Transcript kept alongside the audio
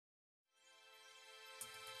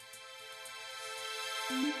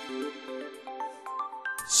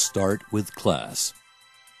Start with class.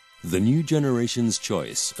 The new generation's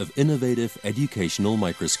choice of innovative educational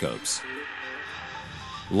microscopes.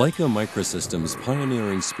 Leica Microsystems'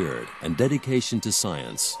 pioneering spirit and dedication to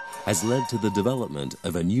science has led to the development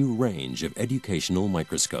of a new range of educational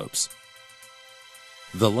microscopes.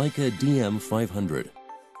 The Leica DM500,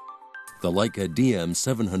 the Leica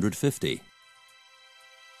DM750,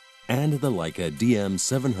 and the Leica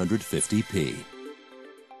DM750P.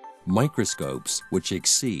 Microscopes which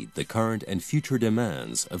exceed the current and future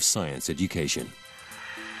demands of science education.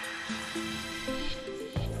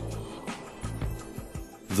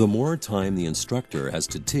 The more time the instructor has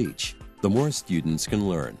to teach, the more students can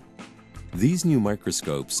learn. These new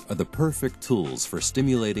microscopes are the perfect tools for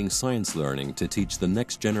stimulating science learning to teach the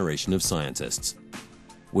next generation of scientists.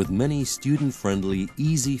 With many student-friendly,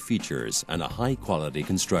 easy features and a high-quality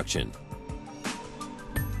construction.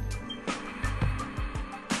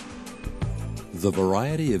 The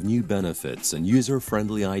variety of new benefits and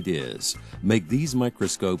user-friendly ideas make these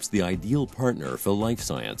microscopes the ideal partner for life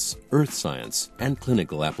science, earth science, and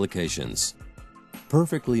clinical applications.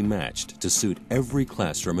 Perfectly matched to suit every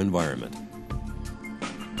classroom environment.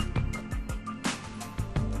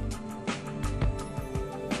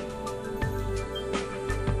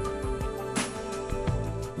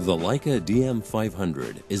 The Leica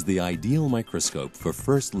DM500 is the ideal microscope for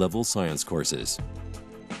first-level science courses.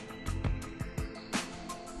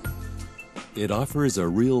 It offers a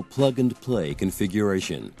real plug-and-play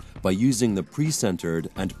configuration by using the pre-centered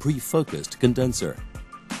and pre-focused condenser.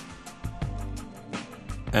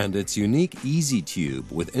 And its unique Easy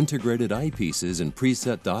Tube with integrated eyepieces and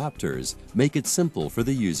preset diopters make it simple for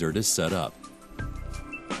the user to set up.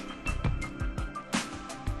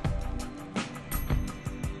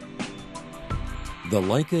 The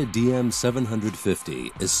Leica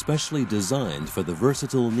DM750 is specially designed for the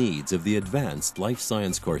versatile needs of the advanced life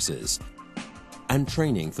science courses and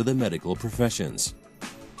training for the medical professions.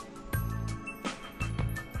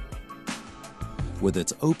 With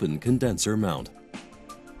its open condenser mount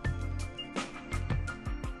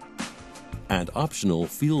and optional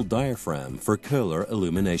field diaphragm for color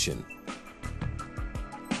illumination.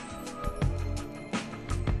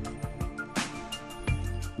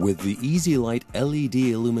 With the Easy Light LED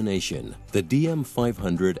illumination, the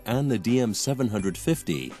DM500 and the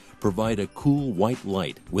DM750 provide a cool white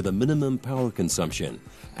light with a minimum power consumption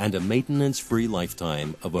and a maintenance-free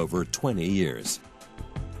lifetime of over 20 years.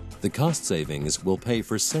 The cost savings will pay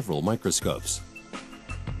for several microscopes.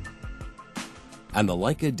 And the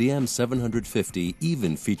Leica DM750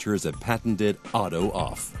 even features a patented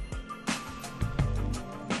auto-off.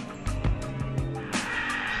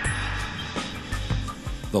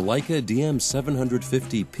 The Leica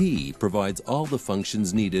DM750P provides all the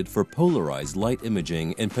functions needed for polarized light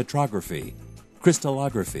imaging in petrography,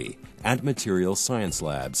 crystallography, and material science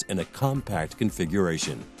labs in a compact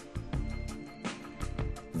configuration.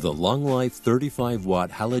 The long-life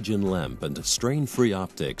 35-watt halogen lamp and strain-free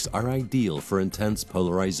optics are ideal for intense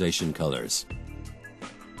polarization colors.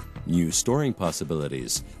 New storing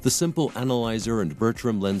possibilities, the simple analyzer and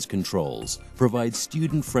Bertram lens controls provide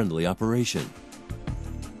student-friendly operation.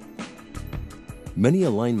 Many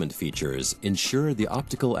alignment features ensure the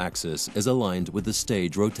optical axis is aligned with the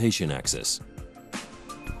stage rotation axis.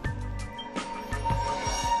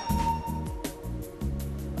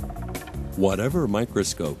 Whatever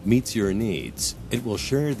microscope meets your needs, it will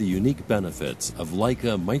share the unique benefits of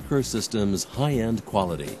Leica Microsystems' high-end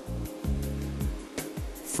quality.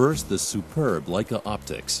 First, the superb Leica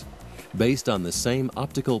optics. Based on the same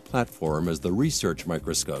optical platform as the research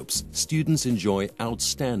microscopes, students enjoy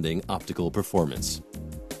outstanding optical performance.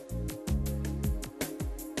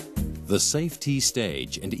 The Safe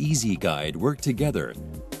T-Stage and Easy Guide work together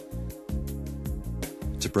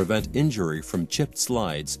to prevent injury from chipped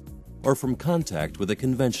slides or from contact with a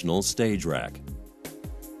conventional stage rack.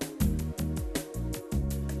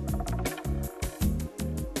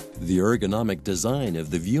 The ergonomic design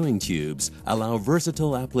of the viewing tubes allow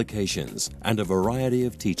versatile applications and a variety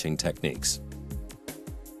of teaching techniques.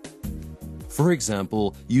 For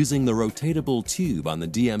example, using the rotatable tube on the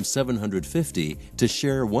DM750 to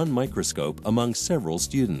share one microscope among several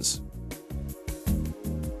students.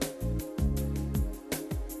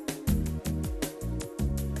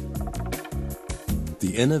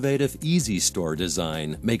 The innovative Easy Store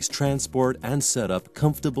design makes transport and setup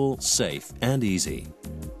comfortable, safe, and easy.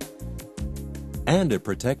 And it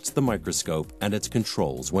protects the microscope and its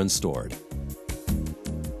controls when stored.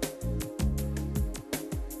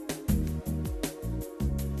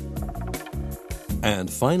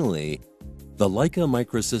 And finally, The Leica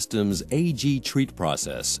Microsystems AG treat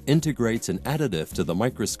process integrates an additive to the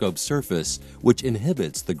microscope surface which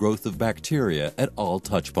inhibits the growth of bacteria at all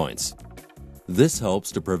touch points. This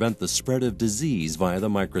helps to prevent the spread of disease via the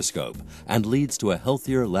microscope and leads to a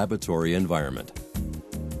healthier laboratory environment.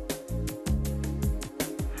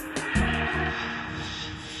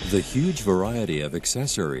 The huge variety of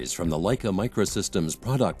accessories from the Leica Microsystems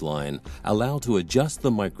product line allow to adjust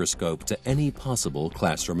the microscope to any possible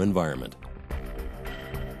classroom environment.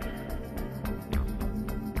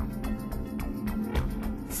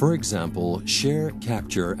 For example, share,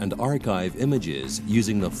 capture, and archive images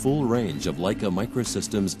using the full range of Leica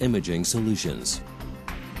Microsystems imaging solutions.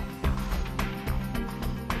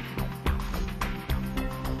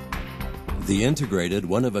 The integrated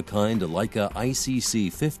one-of-a-kind Leica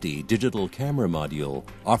ICC50 digital camera module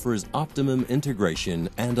offers optimum integration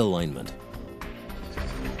and alignment.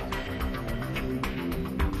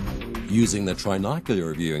 Using the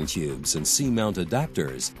trinocular viewing tubes and C-mount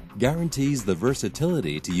adapters guarantees the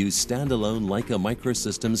versatility to use standalone Leica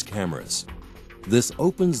Microsystems cameras. This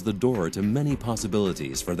opens the door to many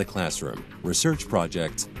possibilities for the classroom, research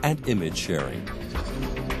projects, and image sharing.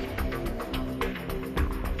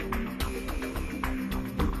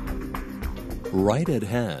 Right at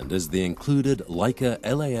hand is the included Leica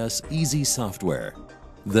LAS Easy software.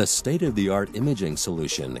 The state-of-the-art imaging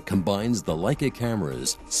solution combines the Leica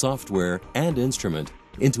cameras, software, and instrument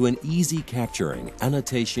into an easy capturing,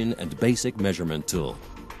 annotation, and basic measurement tool.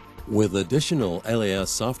 With additional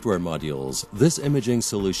LAS software modules, this imaging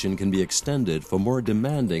solution can be extended for more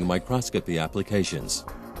demanding microscopy applications.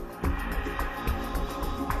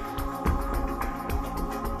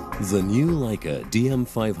 The new Leica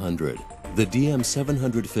DM500, the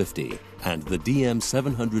DM750, and the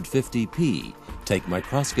DM750P take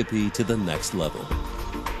microscopy to the next level.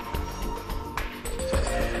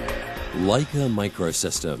 Leica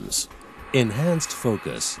Microsystems. Enhanced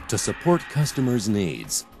focus to support customers'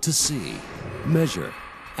 needs to see, measure,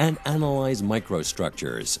 and analyze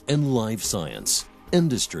microstructures in life science,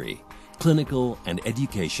 industry, clinical, and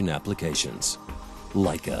education applications.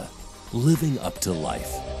 Leica, living up to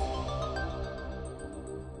life.